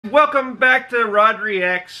welcome back to Rod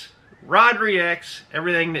Reacts,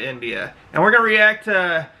 everything to India. And we're going to react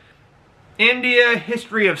to India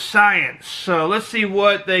History of Science. So let's see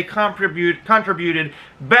what they contributed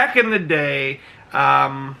back in the day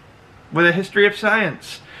with a history of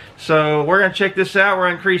science. So we're going to check this out. We're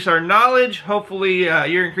going to increase our knowledge. Hopefully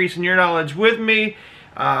you're increasing your knowledge with me.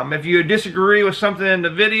 If you disagree with something in the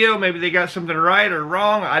video, maybe they got something right or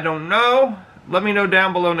wrong, I don't know. Let me know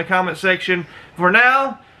down below in the comment section. For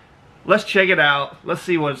now, let's check it out. Let's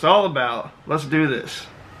see what it's all about. Let's do this.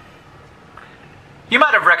 You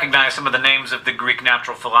might have recognized some of the names of the Greek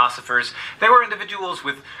natural philosophers. They were individuals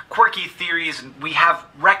with quirky theories, and we have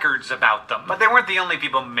records about them. But they weren't the only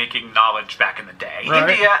people making knowledge back in the day. Right.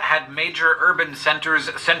 India had major urban centers,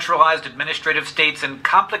 centralized administrative states, and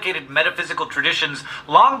complicated metaphysical traditions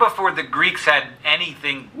long before the Greeks had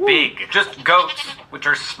anything big. Just goats, which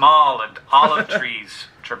are small, and olive trees,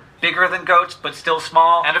 which are bigger than goats, but still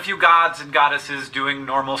small, and a few gods and goddesses doing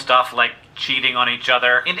normal stuff like cheating on each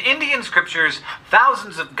other. In Indian scriptures,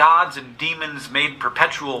 thousands of gods and demons made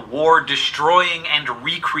perpetual war, destroying and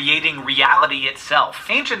recreating reality itself.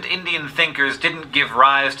 Ancient Indian thinkers didn't give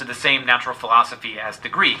rise to the same natural philosophy as the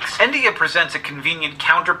Greeks. India presents a convenient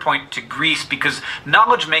counterpoint to Greece because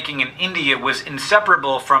knowledge-making in India was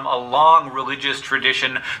inseparable from a long religious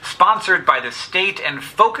tradition sponsored by the state and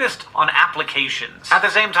focused on applications. At the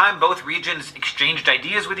same time, both regions exchanged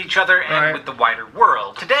ideas with each other and with the wider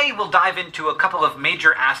world. Today, we'll dive into a couple of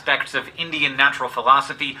major aspects of Indian natural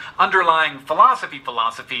philosophy, underlying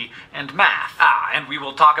philosophy, and math. And we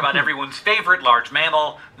will talk about everyone's favorite large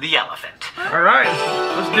mammal, the elephant. Alright,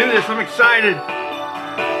 let's do this. I'm excited.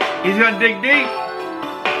 He's gonna dig deep.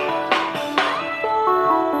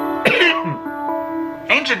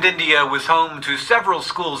 Ancient India was home to several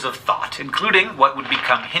schools of thought, including what would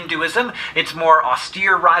become Hinduism, its more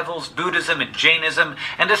austere rivals Buddhism and Jainism,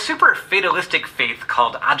 and a super fatalistic faith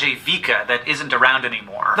called Ajivika that isn't around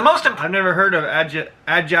anymore. The most I've never heard of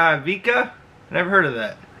Ajivika. Never heard of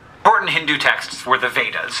that. important Hindu texts were the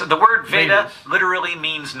Vedas. The word Veda literally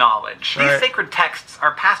means knowledge. These sacred texts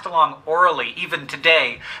are passed along orally even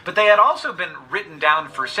today, but they had also been written down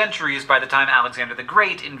for centuries by the time Alexander the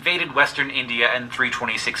Great invaded Western India in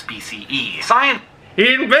 326 BCE. Science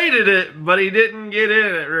He invaded it, but he didn't get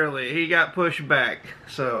in it really. He got pushed back.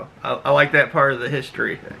 So I like that part of the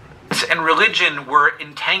history. and religion were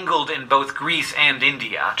entangled in both Greece and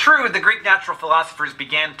India. True, the Greek natural philosophers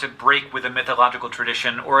began to break with a mythological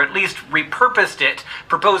tradition, or at least repurposed it,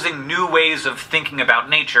 proposing new ways of thinking about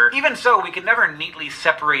nature. Even so, we could never neatly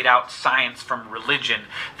separate out science from religion.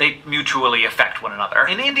 They mutually affect one another.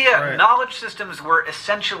 In India, knowledge systems were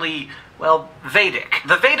essentially, well, Vedic.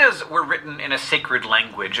 The Vedas were written in a sacred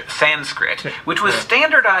language, Sanskrit, which was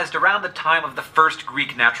standardized around the time of the first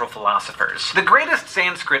Greek natural philosophers. The greatest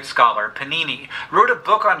Sanskrit scholar, Panini, wrote a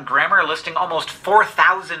book on grammar listing almost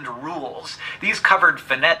 4,000 rules. These covered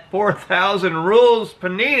phonetic... 4,000 rules?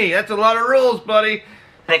 Panini, that's a lot of rules, buddy.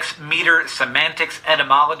 Meter, semantics,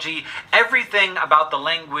 etymology, everything about the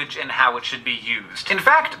language and how it should be used. In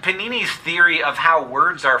fact, Panini's theory of how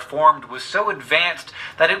words are formed was so advanced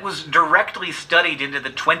that it was directly studied into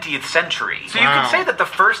the 20th century. So you could say that the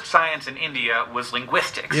first science in India was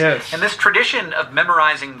linguistics. Yes. And this tradition of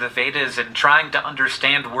memorizing the Vedas and trying to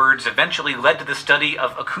understand words eventually led to the study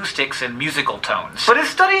of acoustics and musical tones. But is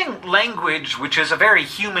studying language, which is a very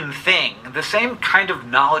human thing, the same kind of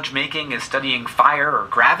knowledge-making as studying fire or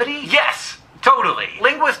gravity? Yes! Totally.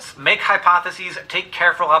 Linguists make hypotheses, take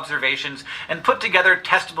careful observations, and put together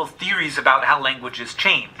testable theories about how languages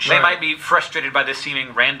change. They might be frustrated by the seeming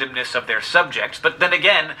randomness of their subjects, but then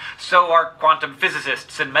again, so are quantum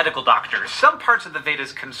physicists and medical doctors. Some parts of the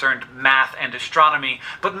Vedas concerned math and astronomy,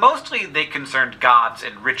 but mostly they concerned gods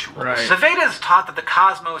and rituals. The Vedas taught that the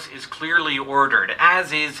cosmos is clearly ordered,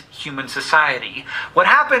 as is human society. What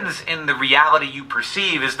happens in the reality you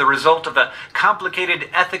perceive is the result of a complicated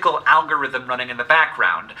ethical algorithm running in the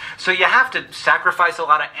background, so you have to sacrifice a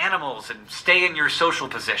lot of animals and stay in your social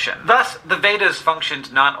position. Thus, the Vedas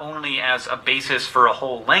functioned not only as a basis for a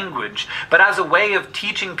whole language, but as a way of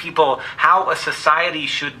teaching people how a society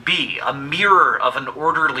should be, a mirror of an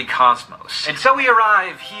orderly cosmos. And so we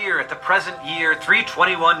arrive here at the present year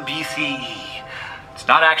 321 BCE. It's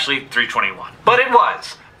not actually 321, but it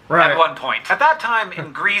was. At one point. At that time,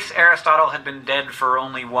 in Greece, Aristotle had been dead for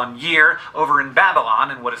only 1 year. Over in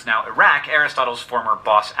Babylon, in what is now Iraq, Aristotle's former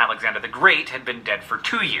boss, Alexander the Great, had been dead for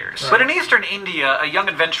 2 years. But in eastern India, a young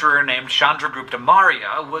adventurer named Chandragupta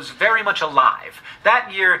Maurya was very much alive.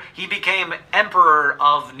 That year, he became emperor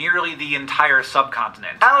of nearly the entire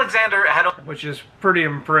subcontinent. Alexander had... Which is pretty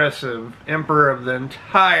impressive. Emperor of the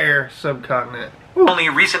entire subcontinent. only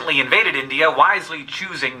recently invaded India, wisely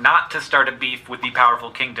choosing not to start a beef with the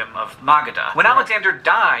powerful kingdom of Magadha. When Alexander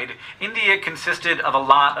died, India consisted of a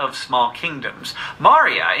lot of small kingdoms.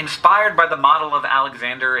 Maurya, inspired by the model of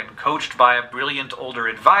Alexander and coached by a brilliant older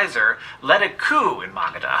advisor, led a coup in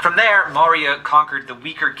Magadha. From there, Maurya conquered the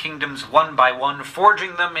weaker kingdoms one by one,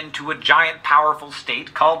 forging them into a giant powerful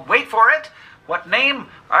state called, wait for it, what name?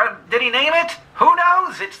 Did he name it? Who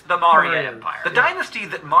knows? It's the Maurya Empire. The dynasty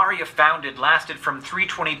that Maurya founded lasted from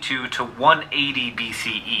 322 to 180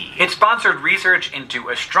 BCE. It sponsored research into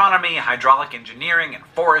astronomy, hydraulic engineering, and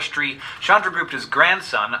forestry. Chandragupta's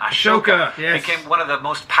grandson, Ashoka, became one of the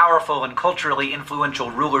most powerful and culturally influential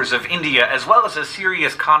rulers of India, as well as a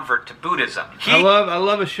serious convert to Buddhism. I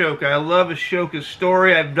love Ashoka. I love Ashoka's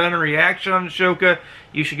story. I've done a reaction on Ashoka.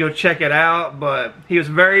 You should go check it out. But he was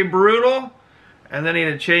very brutal, and then he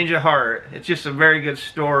had a change of heart. It's just a very good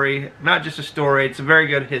story. Not just a story, it's a very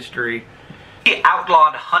good history. He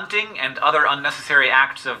outlawed hunting and other unnecessary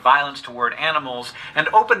acts of violence toward animals, and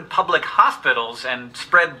opened public hospitals and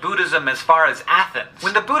spread Buddhism as far as Athens.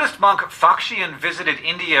 When the Buddhist monk Faxian visited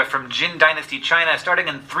India from Jin Dynasty China starting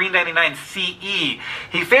in 399 CE,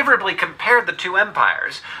 he favorably compared the two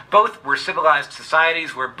empires. Both were civilized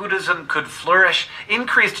societies where Buddhism could flourish.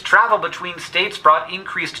 Increased travel between states brought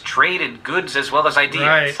increased trade in goods as well as ideas.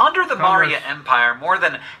 Right. Under the Maurya Empire, more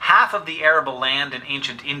than half of the arable land in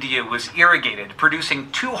ancient India was irrigated,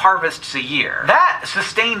 producing 2 harvests a year. That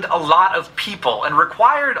sustained a lot of people and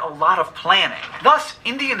required a lot of planning. Thus,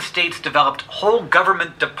 Indian states developed whole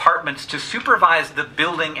government departments to supervise the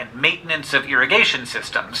building and maintenance of irrigation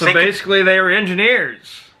systems. So basically they were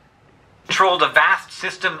engineers. Controlled a vast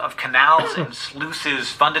system of canals and sluices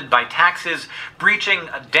funded by taxes. Breaching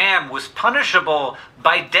a dam was punishable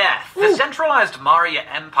by death. The centralized Maurya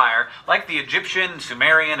Empire, like the Egyptian,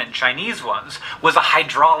 Sumerian, and Chinese ones, was a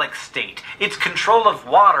hydraulic state. Its control of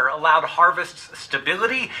water allowed harvests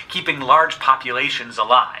stability, keeping large populations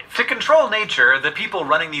alive. To control nature, the people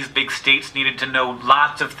running these big states needed to know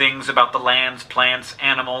lots of things about the lands, plants,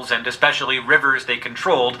 animals, and especially rivers they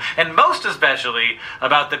controlled, and most especially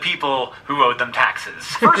about the people who owed them taxes.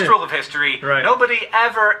 First rule of history, nobody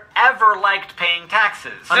ever liked paying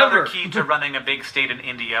taxes. Another key to running a big state in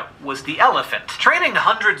India was the elephant. Training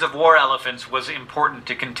hundreds of war elephants was important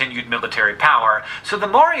to continued military power, so the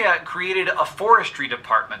Maurya created a forestry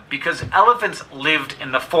department because elephants lived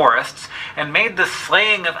in the forests and made the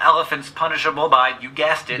slaying of elephants punishable by, you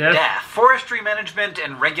guessed it, death. Forestry management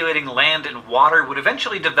and regulating land and water would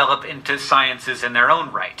eventually develop into sciences in their own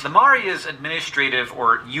right. The Maurya's administrative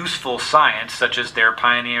or useful science, such as their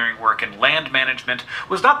pioneering work in land management,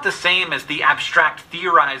 was not the same as the abstract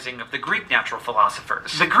theorizing of the Greek natural philosophers.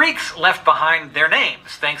 The Greeks left behind their names,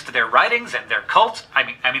 thanks to their writings and their cults, I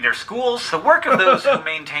mean their schools. The work of those who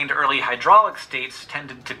maintained early hydraulic states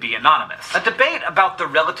tended to be anonymous. A debate about the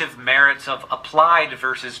relative merits of applied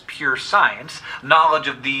versus pure science, knowledge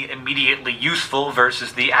of the immediately useful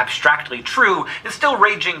versus the abstractly true, is still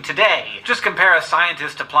raging today. Just compare a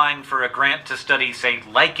scientist applying for a grant to study, say,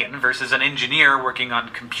 lichen versus an engineer working on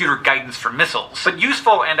computer guidance for missiles. But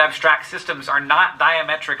useful and abstract systems are not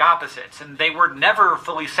diametric opposites, and they were never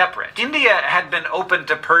fully separate. India had been open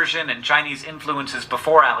to Persian and Chinese influences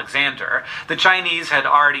before Alexander. The Chinese had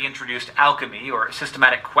already introduced alchemy, or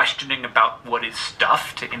systematic questioning about what is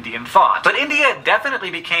stuff, to Indian thought. But India definitely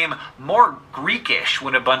became more Greekish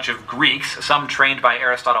when a bunch of Greeks, some trained by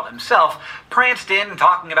Aristotle himself, pranced in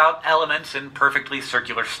talking about elements and perfectly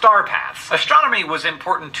circular star paths. Astronomy was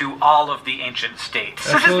important to all of the ancient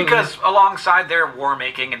states. This is because, alongside their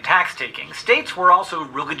war-making and tax-taking, states were also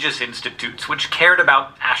religious institutes which cared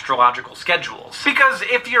about astrological schedules. Because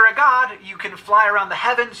if you're a god, you can fly around the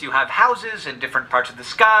heavens, you have houses in different parts of the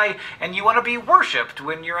sky, and you want to be worshipped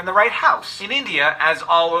when you're in the right house. In India, as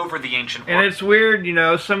all over the ancient world. And it's weird, you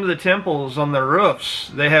know, some of the temples on the roofs,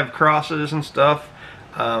 they have crosses and stuff.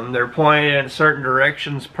 They're pointed in certain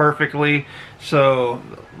directions perfectly, so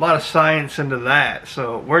a lot of science into that.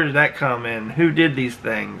 So where did that come in? Who did these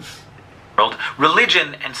things?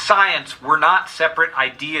 Religion and science were not separate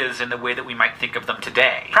ideas in the way that we might think of them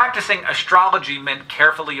today. Practicing astrology meant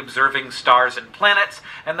carefully observing stars and planets,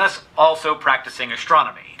 and thus also practicing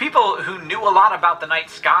astronomy. People who knew a lot about the night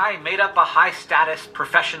sky made up a high-status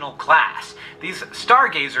professional class. These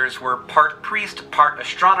stargazers were part priest, part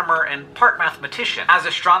astronomer, and part mathematician. As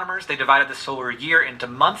astronomers, they divided the solar year into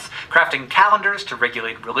months, crafting calendars to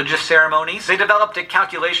regulate religious ceremonies. They developed a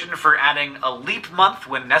calculation for adding a leap month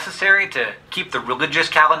when necessary to to keep the religious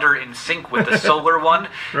calendar in sync with the solar one.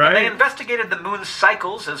 Right. And they investigated the moon's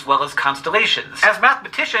cycles as well as constellations. As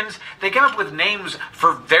mathematicians, they came up with names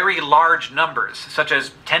for very large numbers, such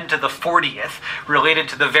as 10 to the 40th, related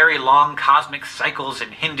to the very long cosmic cycles in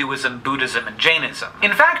Hinduism, Buddhism, and Jainism.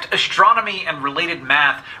 In fact, astronomy and related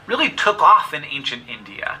math really took off in ancient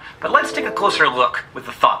India. But let's take a closer look with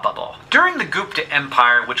the thought bubble. During the Gupta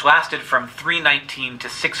Empire, which lasted from 319 to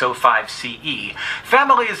 605 CE,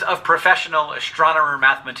 families of professional astronomer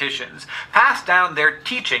mathematicians passed down their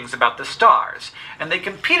teachings about the stars, and they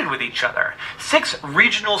competed with each other. 6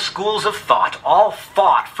 regional schools of thought all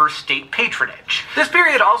fought for state patronage. This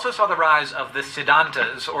period also saw the rise of the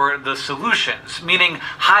Siddhantas, or the solutions, meaning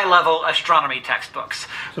high-level astronomy textbooks.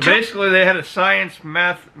 So basically they had a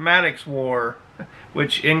science-mathematics war,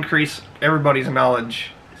 which increased everybody's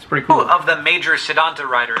knowledge. It's pretty cool. Two of the major Siddhanta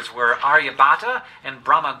writers were Aryabhata and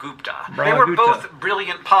Brahmagupta. They were both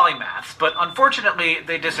brilliant polymaths, but unfortunately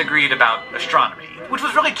they disagreed about astronomy. Which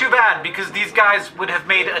was really too bad, because these guys would have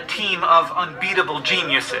made a team of unbeatable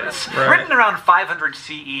geniuses. Right. Written around 500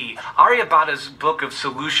 CE, Aryabhata's Book of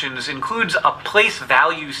Solutions includes a place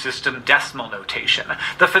value system decimal notation,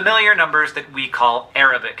 the familiar numbers that we call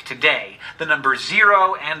Arabic today, the number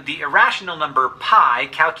 0 and the irrational number pi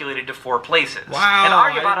calculated to 4 places. Wow, and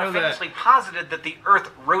Aryabhata I didn't know famously posited that the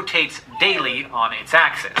Earth rotates daily on its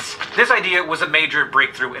axis. This idea was a major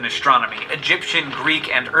breakthrough in astronomy. Egyptian, Greek,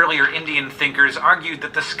 and earlier Indian thinkers argued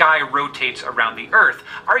that the sky rotates around the Earth.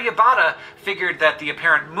 Aryabhata figured that the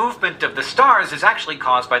apparent movement of the stars is actually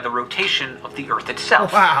caused by the rotation of the Earth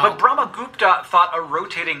itself. Wow. But Brahmagupta thought a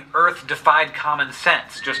rotating Earth defied common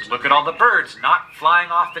sense. Just look at all the birds not flying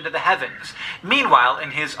off into the heavens. Meanwhile,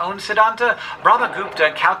 in his own Siddhanta,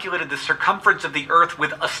 Brahmagupta calculated the circumference of the Earth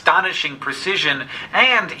with astonishing precision,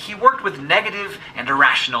 and he worked with negative and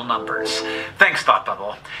irrational numbers. Thanks, Thought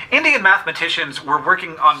Bubble. Indian mathematicians were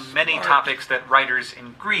working on many topics that writers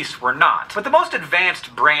in Greece were not. But the most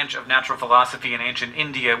advanced branch of natural philosophy in ancient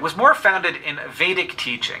India was more founded in Vedic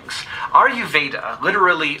teachings. Ayurveda,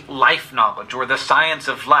 literally life knowledge, or the science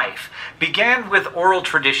of life, began with oral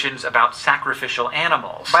traditions about sacrificial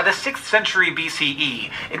animals. By the 6th century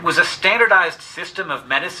BCE, it was a standardized system of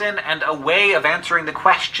medicine and a way of answering the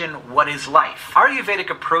question, what is life? Ayurvedic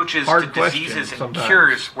approaches to diseases and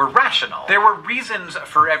cures were rational. There were reasons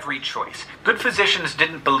for every choice. Good physicians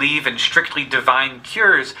didn't believe in strictly divine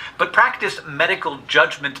cures, but practiced medical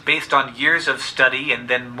judgment based on years of study and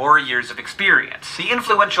then more years of experience. The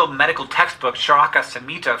influential medical textbook Charaka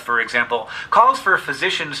Samhita, for example, calls for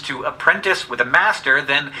physicians to apprentice with a master,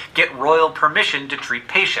 then get royal permission to treat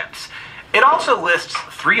patients. It also lists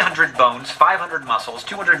 300 bones, 500 muscles,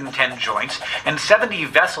 210 joints, and 70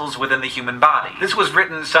 vessels within the human body. This was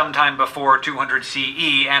written sometime before 200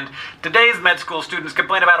 CE, and today's med school students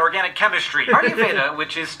complain about organic chemistry. Ayurveda,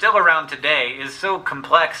 which is still around today, is so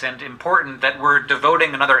complex and important that we're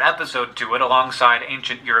devoting another episode to it alongside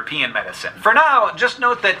ancient European medicine. For now, just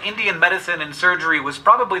note that Indian medicine and surgery was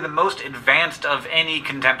probably the most advanced of any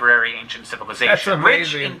contemporary ancient civilization. That's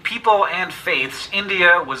amazing. Rich in people and faiths,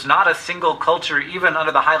 India was not a single culture even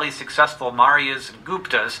under the highly successful Mauryas and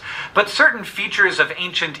Guptas, but certain features of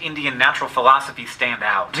ancient Indian natural philosophy stand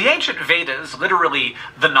out. The ancient Vedas, literally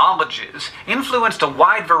the knowledges, influenced a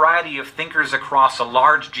wide variety of thinkers across a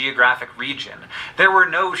large geographic region. There were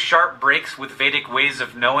no sharp breaks with Vedic ways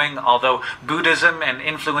of knowing, although Buddhism and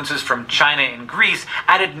influences from China and Greece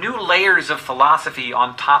added new layers of philosophy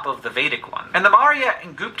on top of the Vedic one. And the Maurya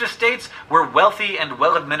and Gupta states were wealthy and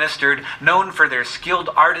well-administered, known for their skilled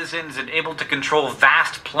artisans and able to control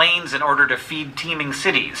vast plains in order to feed teeming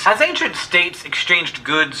cities. As ancient states exchanged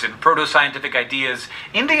goods and proto-scientific ideas,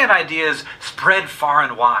 Indian ideas spread far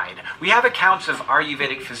and wide. We have accounts of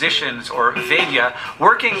Ayurvedic physicians, or Vaidya,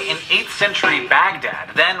 working in 8th century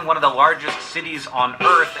Baghdad, then one of the largest cities on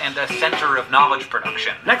Earth and a center of knowledge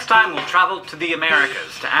production. Next time we'll travel to the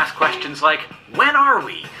Americas to ask questions like, when are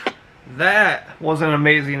we? That was an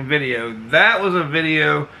amazing video. That was a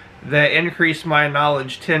video that increased my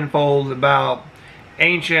knowledge tenfold about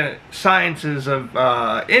ancient sciences of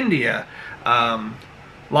India.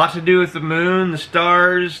 Lot to do with the moon, the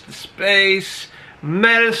stars, the space,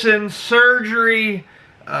 medicine, surgery,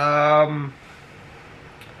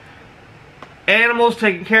 animals,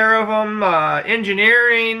 taking care of them,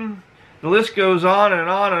 engineering. The list goes on and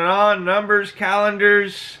on and on. Numbers,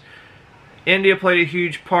 calendars. India played a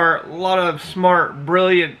huge part. A lot of smart,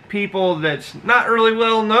 brilliant people that's not really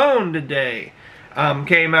well known today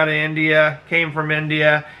came out of India, came from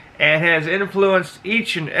India, and has influenced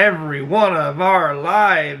each and every one of our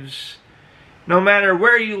lives, no matter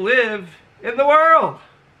where you live in the world.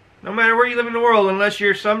 No matter where you live in the world, unless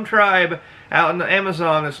you're some tribe out in the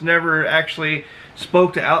Amazon that's never actually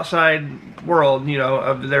spoke to outside world, you know,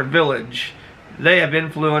 of their village. They have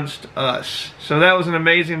influenced us. So that was an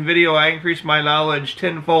amazing video. I increased my knowledge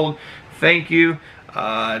tenfold. Thank you.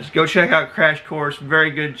 Just go check out Crash Course.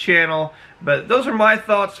 Very good channel. But those are my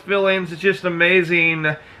thoughts, feelings. It's just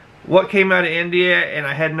amazing what came out of India, and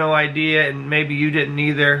I had no idea, and maybe you didn't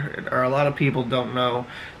either, or a lot of people don't know.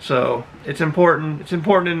 So it's important. It's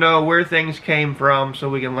important to know where things came from so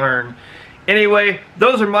we can learn. Anyway,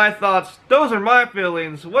 those are my thoughts. Those are my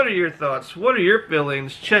feelings. What are your thoughts? What are your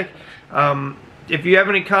feelings? Check. If you have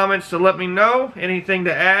any comments to let me know, anything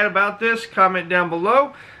to add about this, comment down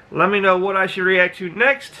below. Let me know what I should react to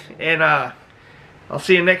next, and I'll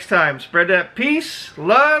see you next time. Spread that peace,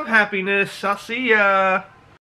 love, happiness. I'll see ya.